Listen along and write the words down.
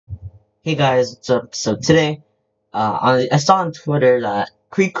Hey guys, what's up? So today, I saw on Twitter that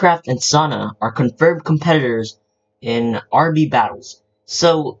KreekCraft and Sanna are confirmed competitors in RB battles.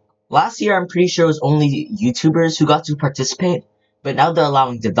 So last year, I'm pretty sure it was only YouTubers who got to participate, but now they're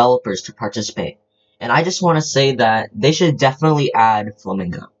allowing developers to participate. And I just want to say that they should definitely add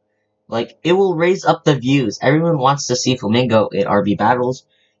Flamingo. Like, it will raise up the views. Everyone wants to see Flamingo in RB battles,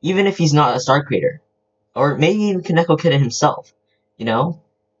 even if he's not a star creator. Or maybe even Kaneko Kid himself. You know?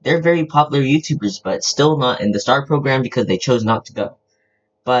 They're very popular YouTubers, but still not in the star program because they chose not to go.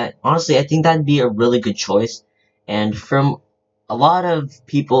 But honestly, I think that'd be a really good choice. And from a lot of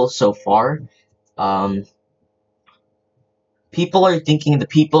people so far, um, people are thinking the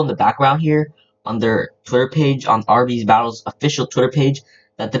people in the background here on their Twitter page, on RB's Battles official Twitter page,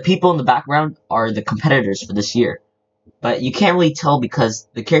 that the people in the background are the competitors for this year. But you can't really tell because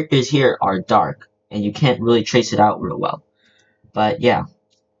the characters here are dark, and you can't really trace it out real well. But yeah.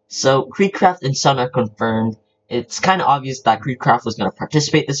 So KreekCraft and Sun are confirmed. It's kind of obvious that KreekCraft was going to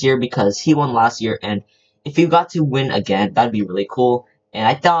participate this year because he won last year, and if he got to win again, that'd be really cool. And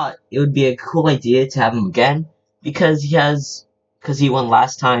I thought it would be a cool idea to have him again because he won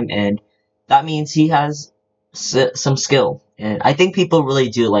last time, and that means he has some skill. And I think people really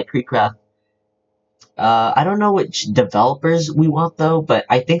do like KreekCraft. I don't know which developers we want though, but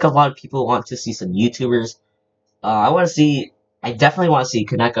I think a lot of people want to see some YouTubers. I definitely want to see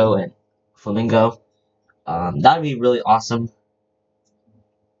Kaneko and Flamingo. That would be really awesome.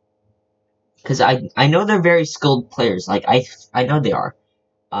 Because I know they're very skilled players. Like, I know they are.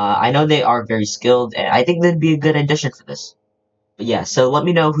 I know they are very skilled, and I think they'd be a good addition for this. But yeah, so let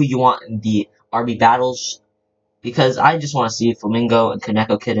me know who you want in the RB battles. Because I just want to see Flamingo and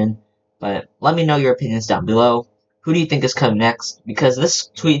Kaneko Kitten. But let me know your opinions down below. Who do you think is coming next? Because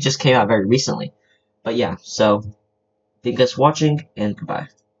this tweet just came out very recently. But yeah, so thank you guys for watching, and goodbye.